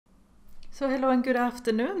So hello and good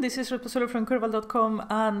afternoon. This is Curbal from Curbal.com,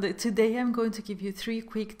 and today I'm going to give you 3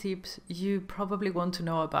 quick tips you probably want to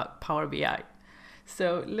know about Power BI.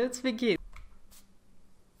 So let's begin.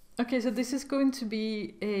 Okay, so this is going to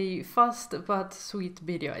be a fast but sweet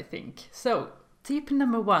video, I think. So tip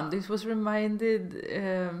number 1, this was reminded,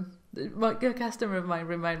 a customer of mine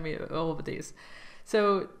reminded me of this.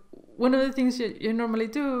 So one of the things you normally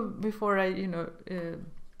do before I,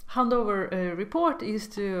 hand over a report is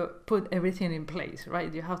to put everything in place,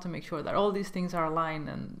 right? You have to make sure that all these things are aligned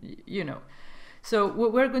and, So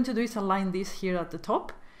what we're going to do is align this here at the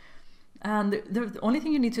top. And the only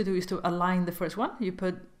thing you need to do is to align the first one. You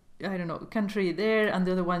put, I don't know, country there, and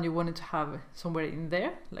the other one you wanted to have somewhere in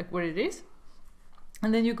there, like where it is.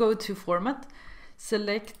 And then you go to format,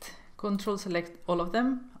 select, control select all of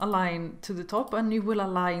them, align to the top, and you will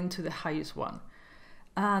align to the highest one.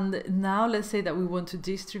 And now let's say that we want to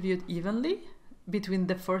distribute evenly between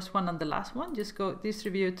the first one and the last one. Just go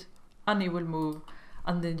distribute and it will move,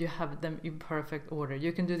 and then you have them in perfect order.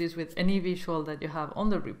 You can do this with any visual that you have on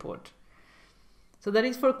the report. So that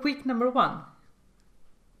is for quick number 1.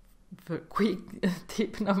 For quick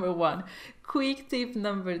tip number 1. Quick tip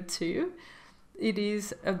number 2. It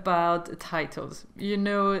is about titles.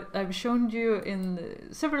 I've shown you in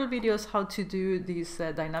several videos how to do these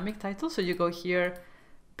dynamic titles. So you go here,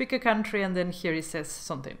 pick a country, and then here it says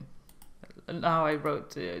something. Now I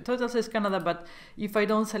wrote total says Canada, but if I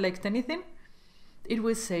don't select anything, it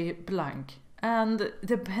will say blank. And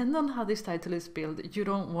depending on how this title is built, you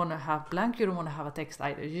don't want to have blank, you don't want to have a text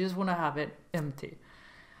either. You just want to have it empty.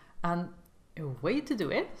 And a way to do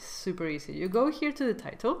it, super easy. You go here to the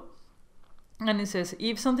title, and it says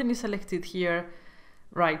if something is selected here,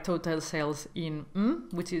 write total sales in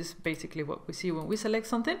which is basically what we see when we select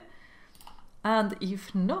something. And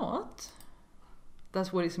if not,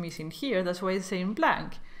 that's what is missing here. That's why it's saying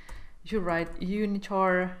blank. You write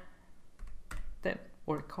unitar 10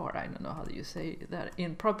 or car. I don't know how do you say that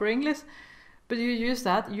in proper English, but you use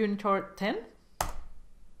that unitar 10,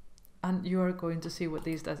 and you are going to see what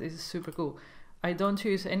this does. It's super cool. I don't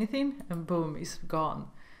choose anything, and boom, it's gone.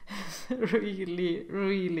 Really,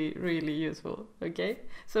 really, really useful. Okay,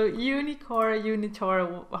 so unitar,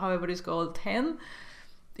 however it's called, 10.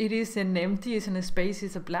 It is an empty, it's in a space,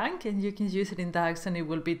 it's a blank, and you can use it in DAX and it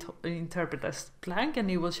will be interpreted as blank and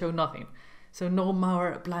it will show nothing. So no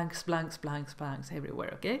more blanks, blanks, blanks, blanks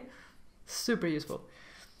everywhere, okay? Super useful.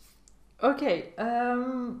 Okay,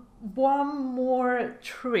 one more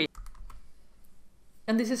trick.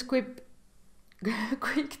 And this is quick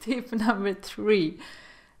tip number 3.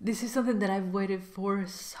 This is something that I've waited for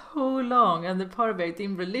so long, and the Power BI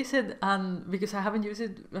team released it, and because I haven't used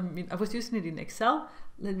it, I was using it in Excel.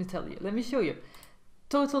 Let me tell you, let me show you.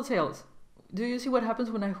 Total sales. Do you see what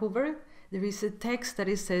happens when I hover? There is a text that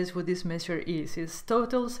it says what this measure is. It's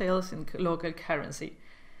total sales in local currency.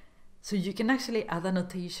 So you can actually add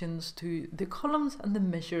annotations to the columns and the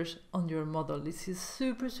measures on your model. This is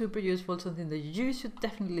super, super useful, something that you should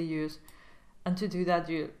definitely use. And to do that,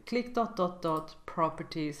 you click ...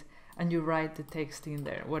 properties, and you write the text in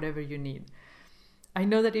there, whatever you need. I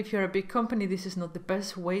know that if you're a big company, this is not the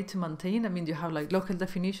best way to maintain. I mean, you have like local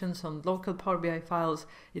definitions on local Power BI files.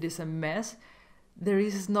 It is a mess. There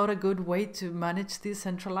is not a good way to manage this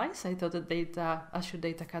centralized. I thought that Azure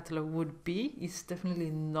Data Catalog would be. It's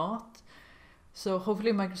definitely not. So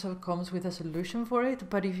hopefully Microsoft comes with a solution for it.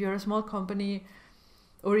 But if you're a small company,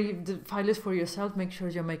 or if the file is for yourself, make sure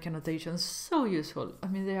you make annotations. So useful. I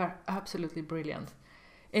mean, they are absolutely brilliant.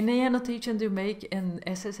 Any annotation you make in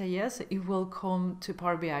SSIS, it will come to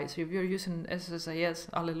Power BI. So if you're using SSIS,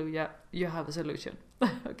 hallelujah, you have a solution.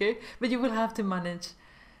 Okay? But you will have to manage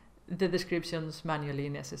the descriptions manually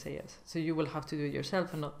in SSIS. So you will have to do it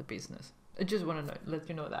yourself and not the business. I just want to let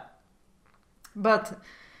you know that. But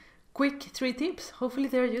quick 3 tips. Hopefully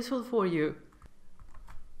they're useful for you.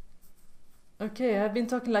 Okay, I've been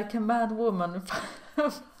talking like a mad woman,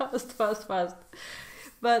 fast.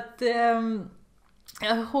 But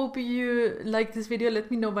I hope you like this video. Let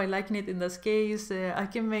me know by liking it in this case. I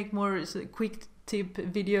can make more quick tip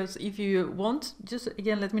videos if you want. Just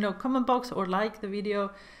again, let me know, comment box or like the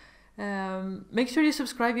video. Make sure you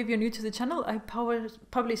subscribe if you're new to the channel. I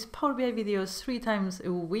publish Power BI videos 3 times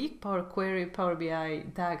a week. Power Query, Power BI,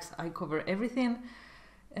 DAX, I cover everything.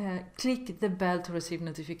 Click the bell to receive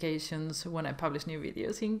notifications when I publish new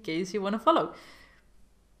videos in case you want to follow.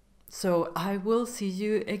 So I will see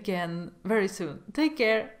you again very soon. Take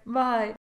care. Bye.